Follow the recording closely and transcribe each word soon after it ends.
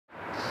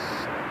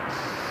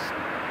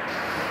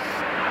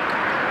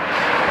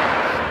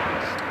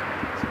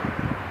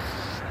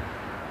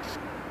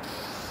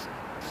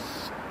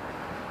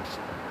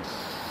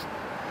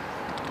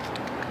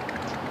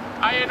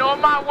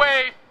on my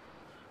way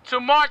to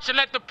march and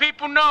let the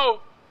people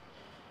know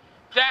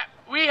that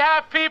we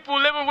have people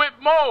living with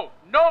mold,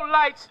 no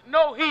lights,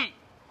 no heat.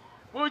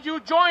 Will you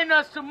join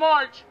us to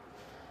march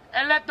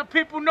and let the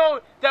people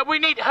know that we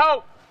need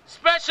help,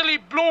 especially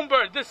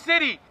Bloomberg, the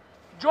city?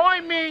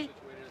 Join me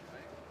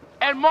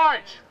and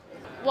march.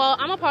 Well,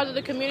 I'm a part of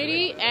the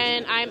community,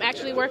 and I'm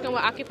actually working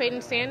with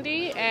Superstorm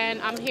Sandy,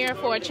 and I'm here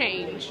for a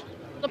change.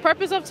 The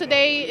purpose of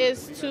today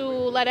is to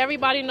let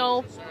everybody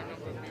know,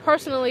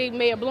 personally,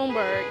 Mayor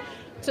Bloomberg,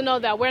 to know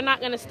that we're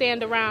not going to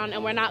stand around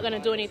and we're not going to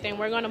do anything.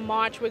 We're going to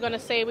march, we're going to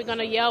say, we're going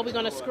to yell, we're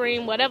going to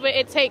scream, whatever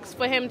it takes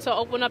for him to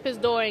open up his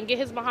door and get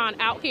his behind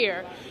out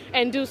here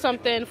and do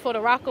something for the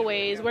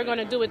Rockaways. We're going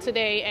to do it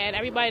today, and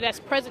everybody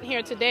that's present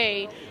here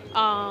today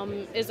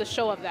is a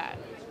show of that.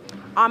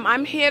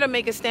 I'm here to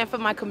make a stand for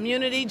my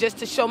community, just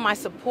to show my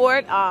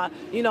support.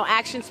 You know,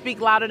 actions speak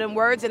louder than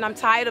words, and I'm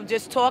tired of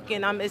just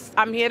talking.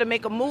 I'm here to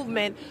make a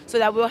movement so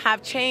that we'll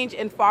have change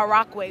in Far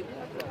Rockaway.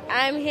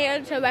 I'm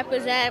here to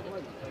represent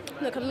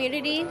the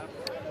community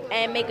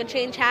and make a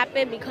change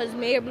happen because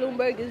Mayor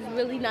Bloomberg is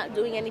really not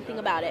doing anything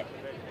about it.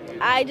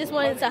 I just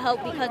wanted to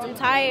help because I'm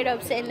tired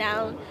of sitting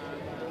down,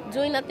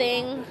 doing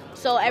nothing.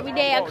 So every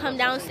day I come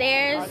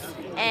downstairs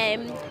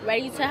and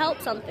ready to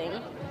help something.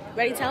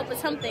 Ready to help with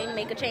something,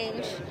 make a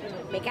change,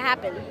 make it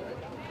happen.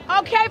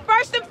 Okay,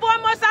 first and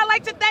foremost, I'd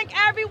like to thank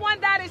everyone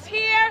that is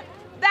here,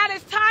 that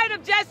is tired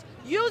of just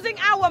using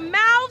our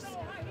mouths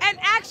and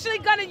actually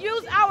gonna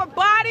use our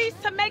bodies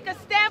to make a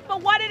stand for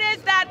what it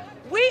is that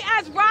we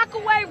as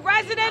Rockaway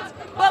residents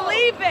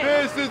believe in.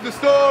 This is the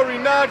story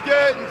not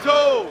getting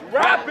told.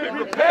 Rapid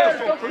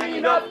repairs will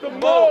clean up the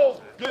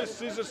mold.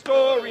 This is a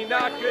story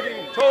not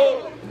getting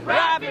told.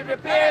 Rapid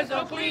repairs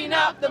will clean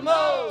up the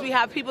mold. We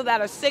have people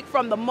that are sick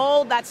from the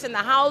mold that's in the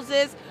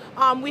houses.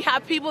 We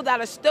have people that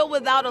are still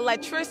without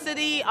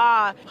electricity,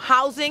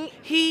 housing,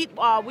 heat.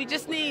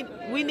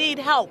 We need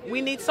help.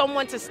 We need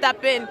someone to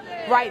step in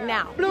right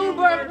now.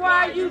 Bloomberg,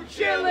 why you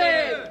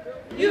chilling?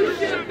 You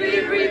should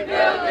be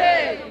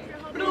rebuilding.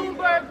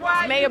 Bloomberg,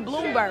 why Mayor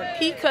Bloomberg,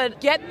 he could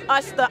get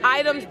us the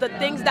items, the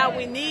things that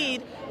we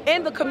need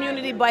in the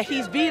community, but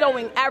he's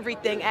vetoing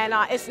everything, and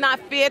it's not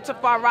fair to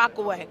Far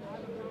Rockaway.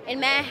 In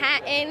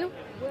Manhattan,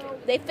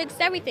 they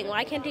fixed everything.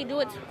 Why can't they do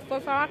it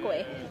for Far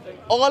Rockaway?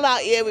 All our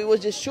area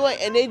was destroyed,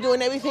 and they're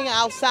doing everything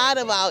outside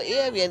of our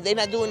area, and they're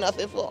not doing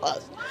nothing for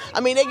us. I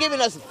mean, they're giving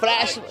us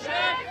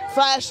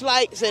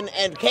flashlights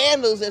and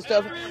candles and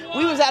stuff.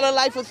 We was out of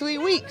light for 3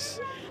 weeks.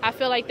 I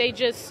feel like they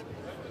just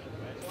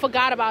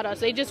forgot about us.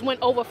 They just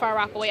went over Far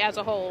Rockaway as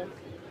a whole.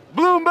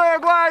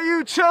 Bloomberg, why are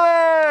you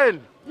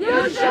chilling?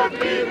 You should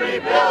be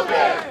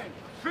rebuilding.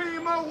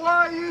 FEMA,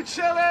 why are you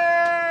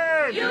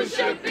chilling? You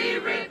should be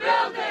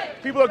rebuilding.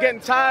 People are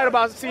getting tired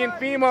about seeing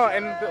FEMA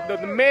and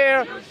the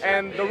mayor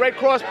and the Red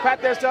Cross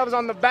pat themselves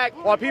on the back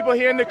while people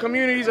here in the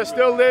communities are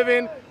still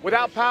living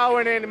without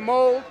power and in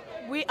mold.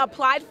 We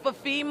applied for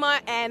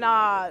FEMA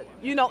and,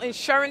 you know,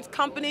 insurance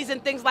companies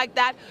and things like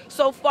that.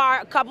 So far,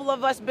 a couple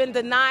of us been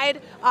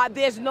denied.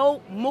 There's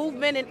no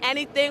movement in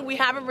anything. We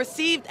haven't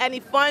received any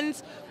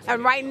funds.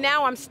 And right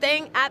now, I'm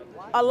staying at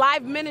a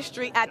live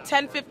ministry at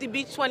 1050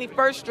 Beach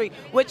 21st Street,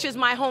 which is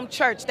my home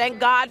church. Thank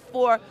God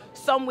for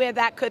somewhere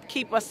that could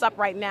keep us up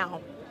right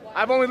now.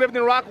 I've only lived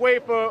in Rockaway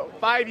for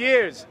 5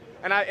 years.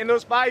 And in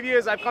those 5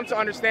 years, I've come to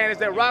understand is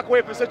that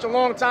Rockaway for such a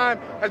long time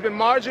has been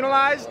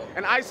marginalized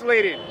and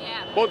isolated,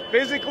 both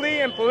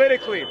physically and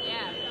politically.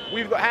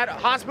 We've had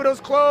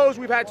hospitals closed,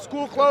 we've had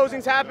school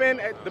closings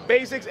happen, the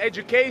basics,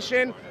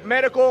 education,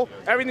 medical,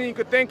 everything you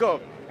could think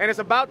of. And it's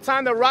about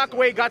time that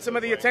Rockaway got some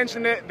of the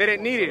attention that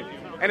it needed.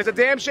 And it's a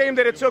damn shame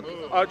that it took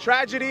a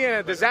tragedy and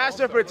a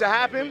disaster for it to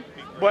happen,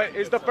 but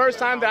it's the first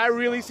time that I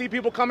really see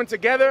people coming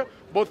together,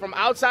 both from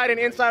outside and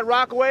inside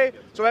Rockaway,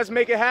 so let's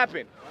make it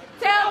happen.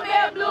 Tell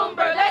Mayor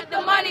Bloomberg, let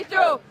the money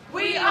through.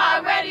 We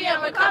are ready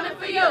and we're coming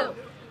for you.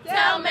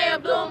 Tell Mayor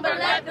Bloomberg,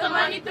 let the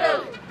money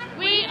through.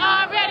 We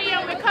are ready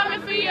and we're coming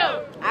for you.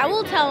 I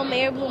will tell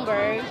Mayor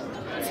Bloomberg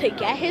to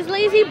get his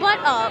lazy butt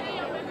up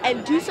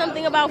and do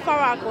something about Far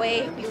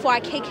Rockaway before I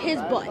kick his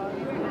butt.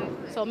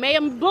 So Mayor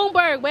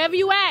Bloomberg, wherever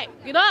you at,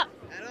 get up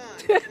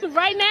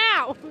right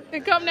now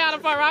and come down to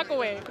Far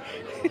Rockaway.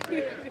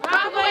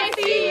 Rockaway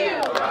see you.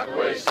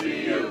 Rockaway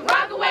see you.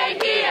 Rockaway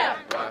here.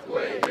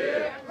 Rockaway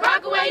here.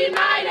 Rockaway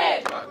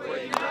united.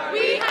 Rockaway united.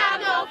 We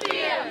have no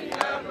fear. We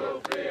have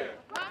no fear.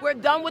 We're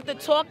done with the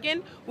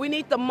talking. We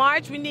need the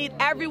march. We need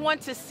everyone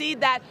to see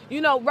that, you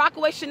know,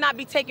 Rockaway should not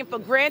be taken for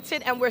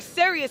granted, and we're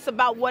serious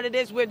about what it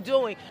is we're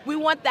doing. We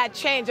want that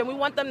change, and we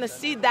want them to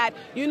see that,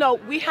 you know,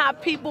 we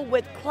have people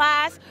with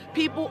class,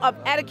 people of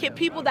etiquette,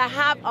 people that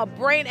have a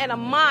brain and a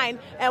mind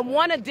and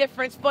want a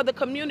difference for the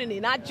community,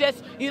 not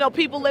just, you know,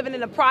 people living in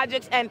the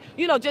projects and,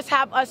 you know, just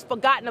have us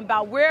forgotten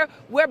about.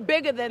 We're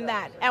bigger than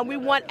that, and we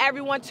want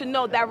everyone to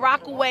know that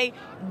Rockaway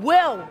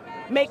will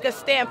make a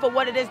stand for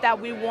what it is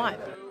that we want.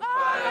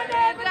 My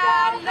neighbor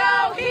got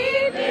no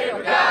heat.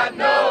 Neighbor got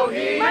no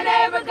heat. My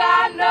neighbor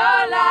got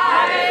no light.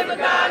 My neighbor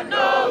got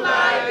no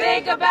light.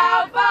 Think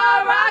about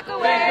Far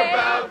Rockaway. Think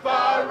about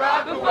Far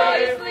Rockaway. Before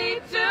you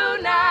sleep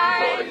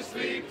tonight. Before you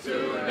sleep tonight.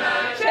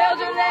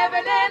 Children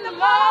living in the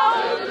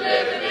mold.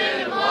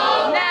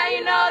 Now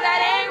you know that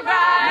ain't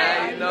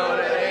right.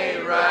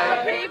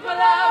 The people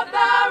of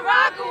the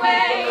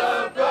Rockaways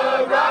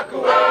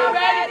are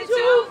ready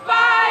to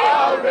fight.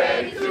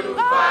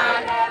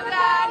 I never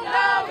got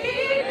no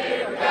heat.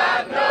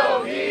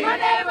 I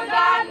never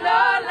got no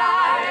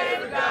light.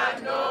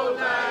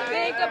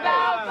 Think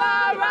about the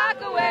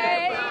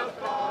Rockaways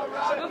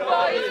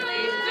before you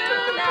sleep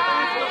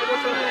tonight.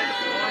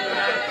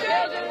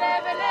 Children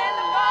living in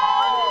the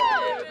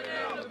mold.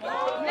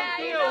 Now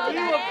you know We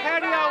that will ain't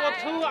carry right. our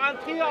tool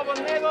until our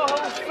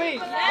neighborhood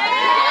speaks.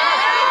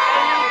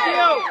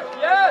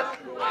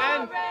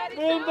 And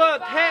Bloomberg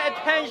pay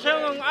attention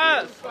on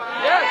us.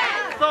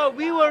 So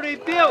we will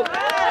rebuild.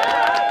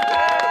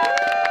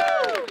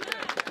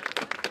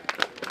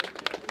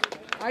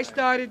 I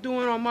started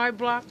doing on my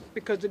block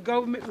because the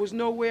government was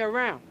nowhere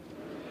around.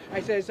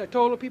 I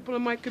told the people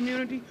in my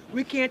community,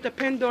 we can't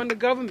depend on the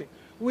government.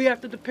 We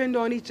have to depend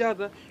on each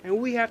other, and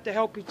we have to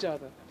help each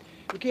other.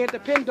 We can't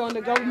depend on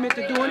the government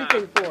to do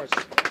anything for us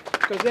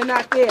because they're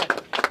not there.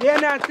 They're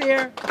not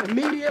there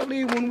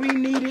immediately when we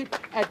need it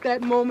at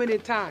that moment in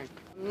time.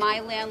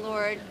 My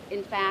landlord,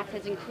 in fact,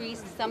 has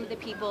increased some of the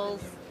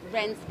people's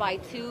rents by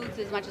to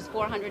as much as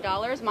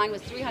 $400. Mine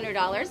was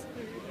 $300.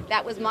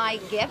 That was my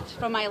gift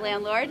from my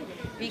landlord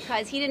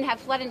because he didn't have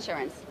flood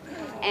insurance.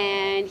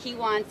 And he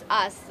wants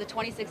us, the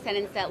 26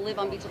 tenants that live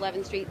on Beach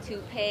 11th Street, to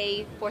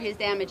pay for his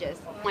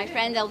damages. My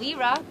friend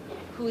Elvira,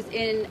 who's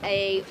in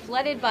a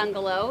flooded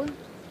bungalow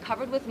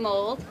covered with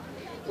mold,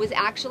 was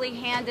actually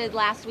handed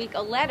last week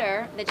a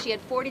letter that she had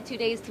 42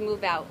 days to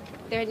move out.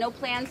 There had no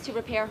plans to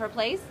repair her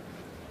place,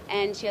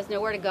 and she has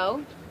nowhere to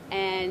go.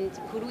 And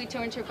who do we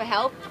turn to for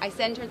help? I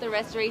send her to the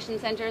restoration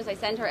centers. I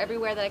send her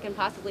everywhere that I can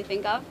possibly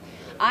think of.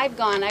 I've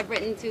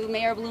written to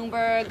Mayor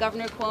Bloomberg,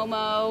 Governor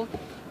Cuomo,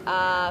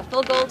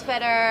 Phil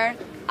Goldfeder.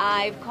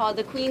 I've called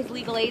the Queens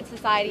Legal Aid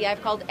Society.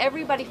 I've called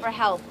everybody for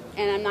help,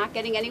 and I'm not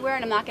getting anywhere,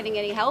 and I'm not getting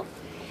any help.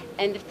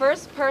 And the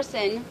first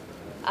person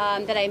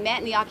that I met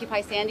in the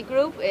Occupy Sandy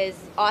group is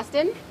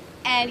Austin,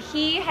 and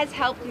he has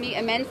helped me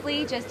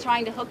immensely, just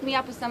trying to hook me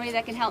up with somebody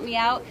that can help me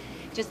out.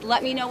 Just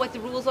let me know what the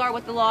rules are,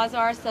 what the laws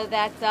are, so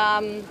that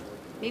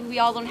maybe we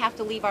all don't have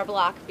to leave our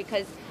block,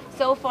 because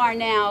so far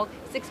now,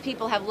 6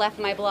 people have left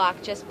my block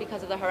just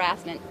because of the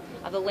harassment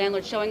of the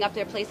landlord showing up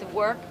their place of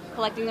work,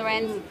 collecting the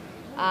rents,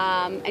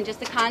 and just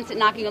the constant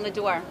knocking on the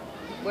door.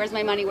 Where's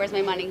my money? Where's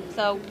my money?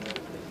 So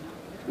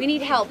we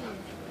need help.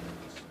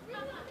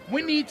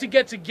 We need to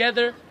get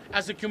together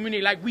as a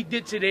community like we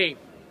did today.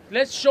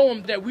 Let's show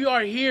them that we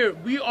are here.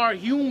 We are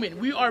human.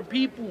 We are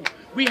people.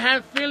 We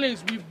have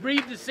feelings. We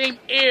breathe the same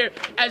air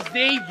as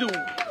they do.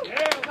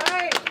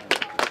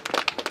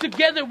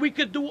 Together we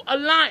could do a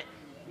lot.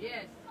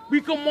 Yes. We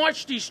can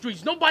march these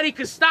streets. Nobody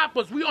can stop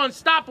us. We are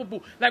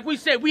unstoppable. Like we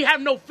said, we have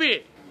no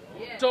fear.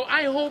 Yes. So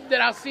I hope that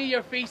I'll see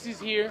your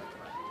faces here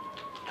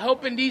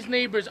helping these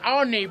neighbors,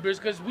 our neighbors,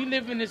 because we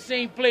live in the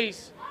same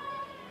place.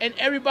 And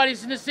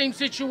everybody's in the same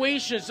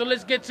situation, so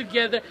let's get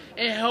together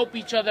and help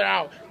each other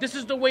out. This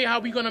is the way how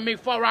we're gonna make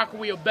Far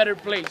Rockaway a better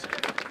place.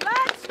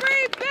 Let's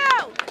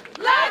rebuild!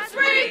 Let's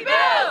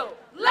rebuild!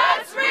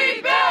 Let's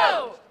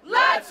rebuild!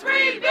 Let's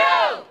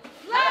rebuild!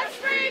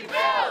 Let's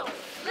rebuild!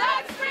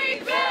 Let's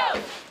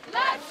rebuild!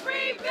 Let's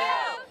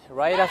rebuild!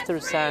 Right after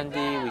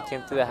Sandy, we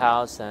came to the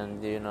house,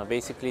 and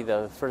basically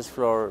the first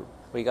floor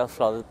we got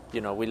flooded.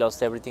 We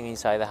lost everything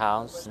inside the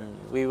house. And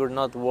we were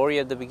not worried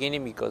at the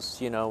beginning because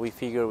we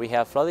figured we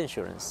have flood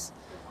insurance.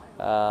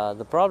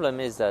 The problem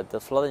is that the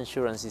flood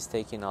insurance is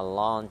taking a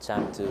long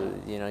time to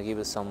give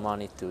us some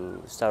money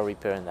to start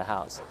repairing the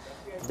house.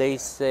 They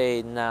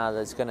say now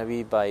that it's going to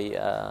be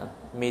by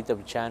mid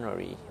of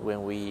January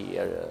when we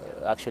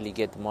actually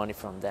get the money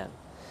from them.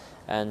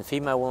 And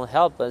FEMA won't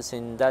help us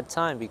in that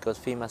time because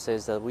FEMA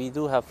says that we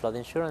do have flood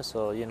insurance,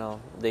 so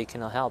they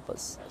cannot help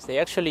us. They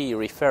actually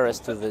refer us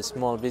to the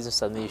Small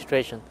Business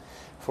Administration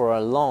for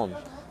a loan,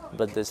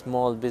 but the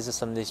Small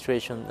Business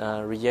Administration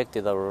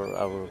rejected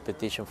our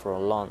petition for a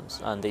loan,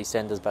 and they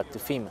sent us back to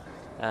FEMA.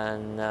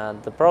 And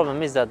the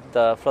problem is that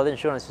the flood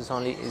insurance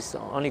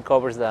only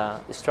covers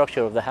the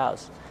structure of the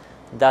house.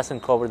 Doesn't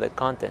cover the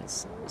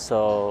contents.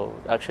 So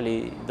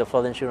actually the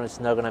flood insurance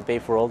is not going to pay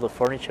for all the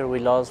furniture we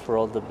lost, for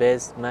all the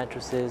beds,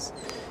 mattresses,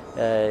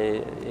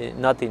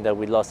 nothing that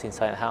we lost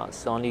inside the house.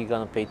 It's only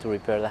going to pay to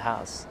repair the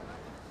house.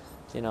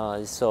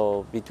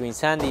 So between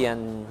Sandy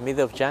and mid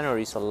of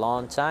January is a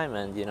long time,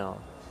 and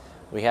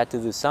we had to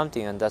do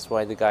something, and that's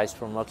why the guys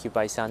from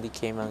Occupy Sandy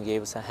came and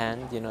gave us a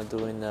hand,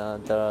 doing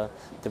the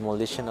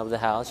demolition of the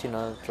house,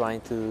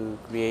 trying to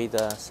create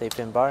a safe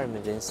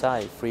environment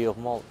inside, free of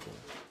mold.